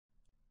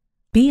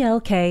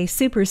BLK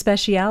Super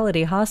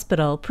Specialty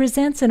Hospital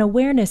presents an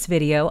awareness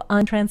video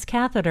on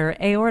Transcatheter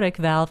Aortic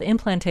Valve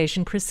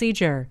Implantation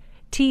Procedure,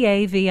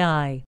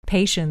 TAVI.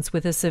 Patients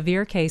with a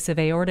severe case of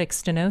aortic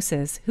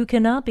stenosis who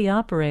cannot be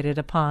operated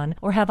upon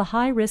or have a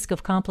high risk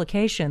of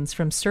complications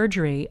from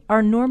surgery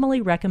are normally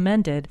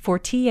recommended for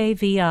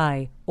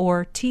TAVI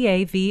or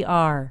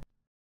TAVR.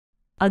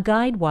 A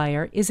guide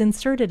wire is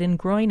inserted in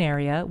groin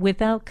area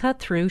without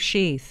cut-through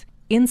sheath.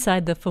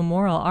 Inside the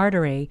femoral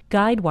artery,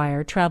 guide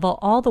wire travel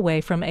all the way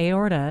from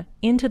aorta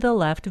into the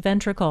left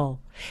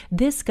ventricle.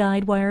 This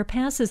guide wire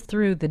passes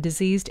through the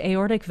diseased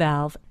aortic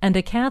valve and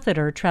a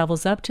catheter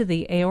travels up to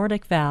the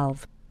aortic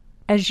valve.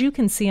 As you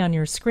can see on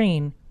your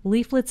screen,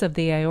 leaflets of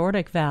the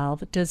aortic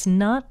valve does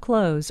not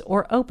close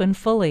or open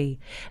fully.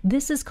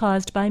 This is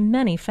caused by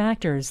many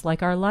factors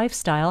like our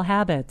lifestyle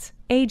habits,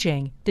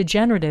 aging,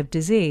 degenerative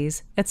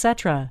disease,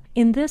 etc.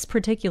 In this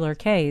particular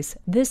case,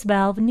 this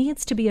valve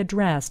needs to be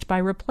addressed by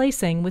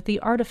replacing with the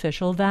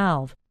artificial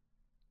valve.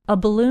 A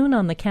balloon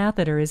on the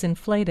catheter is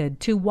inflated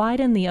to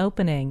widen the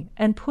opening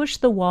and push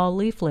the wall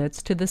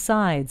leaflets to the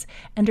sides,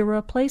 and a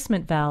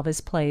replacement valve is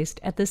placed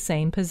at the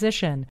same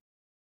position,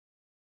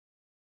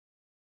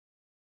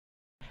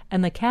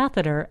 and the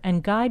catheter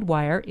and guide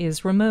wire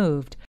is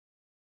removed.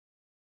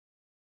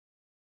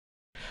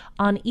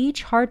 On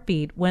each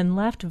heartbeat, when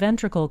left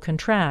ventricle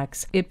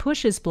contracts, it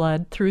pushes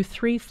blood through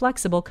 3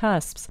 flexible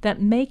cusps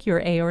that make your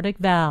aortic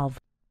valve.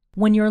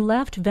 When your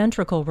left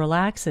ventricle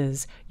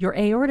relaxes, your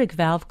aortic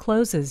valve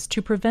closes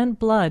to prevent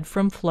blood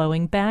from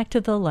flowing back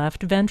to the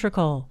left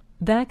ventricle.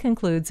 That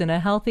concludes in a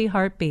healthy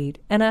heartbeat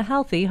and a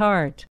healthy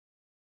heart.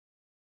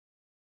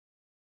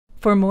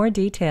 For more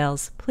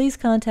details, please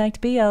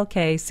contact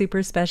BLK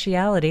Super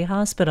Specialty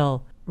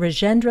Hospital,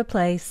 Rajendra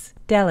Place,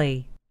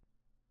 Delhi.